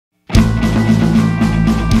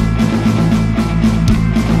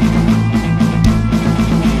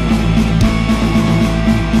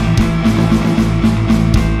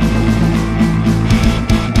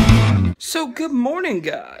Good morning,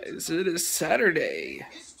 guys. It is Saturday,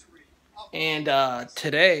 and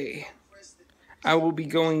today I will be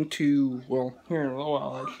going to, well, here in a little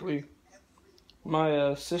while actually.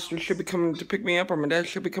 My sister should be coming to pick me up, or my dad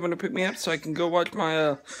should be coming to pick me up, so I can go watch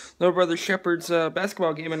my little brother Shepard's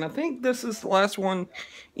basketball game. And I think this is the last one,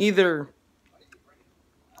 either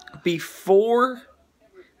before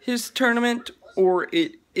his tournament, or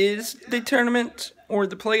it is the tournament, or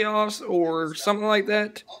the playoffs, or something like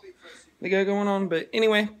that they got going on. But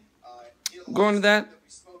anyway, going to that,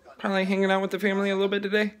 probably hanging out with the family a little bit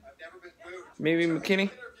today. Maybe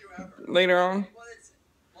McKinney later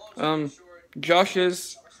on. Josh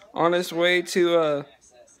is on his way to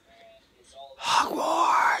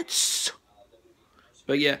Hogwarts.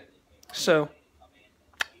 But yeah, so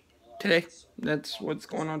today, that's what's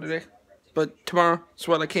going on today. But tomorrow is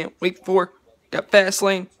what I can't wait for. Got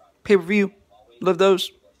Fastlane, pay-per-view, love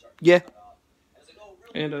those, yeah.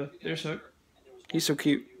 And there's Hook. He's so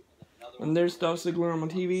cute. And there's Dolph Ziggler on my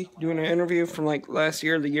TV doing an interview from like last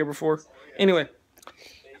year or the year before. Anyway,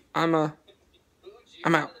 I'm out.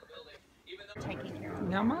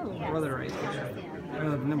 Now my little brother right here,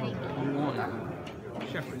 number 1,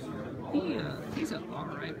 Shepard. He's an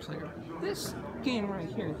alright player. This game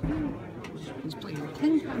right here, he's playing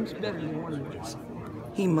 10 times better than one of his.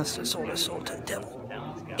 He must have sold his soul to the devil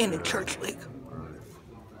in a church league.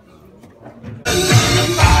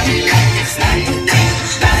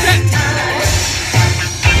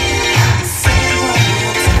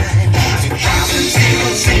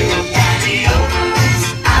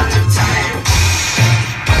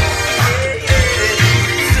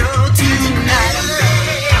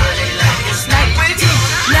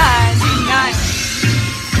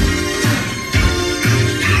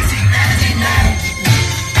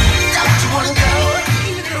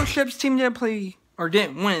 Shep's team didn't play, or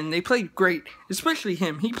didn't win. They played great, especially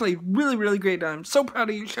him. He played really, really great. I'm so proud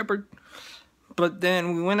of you, Shepard. But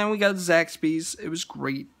then we went and we got Zaxby's. It was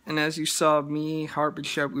great. And as you saw, me, Harp, and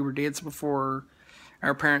Shep, we were dancing before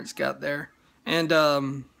our parents got there. And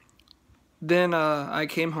then I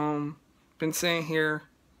came home, been sitting here,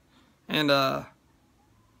 and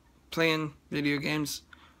playing video games.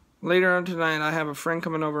 Later on tonight, I have a friend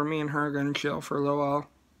coming over. Me and her are going to chill for a little while.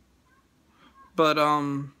 But,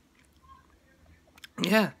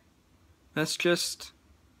 yeah, that's just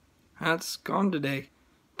how it's gone today.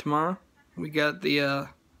 Tomorrow, we got the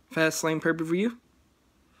Fastlane pay-per-view.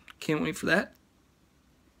 Can't wait for that.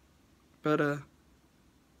 But,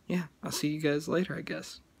 yeah, I'll see you guys later, I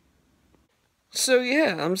guess. So,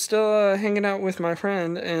 yeah, I'm still hanging out with my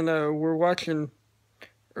friend, and we're watching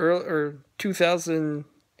 2000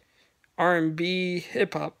 R&B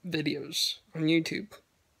hip-hop videos on YouTube.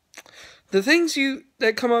 The things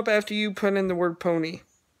that come up after you put in the word pony.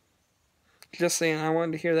 Just saying, I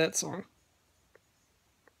wanted to hear that song.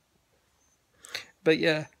 But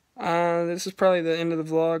yeah, this is probably the end of the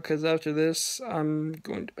vlog, because after this, I'm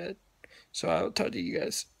going to bed. So I'll talk to you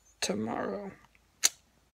guys tomorrow.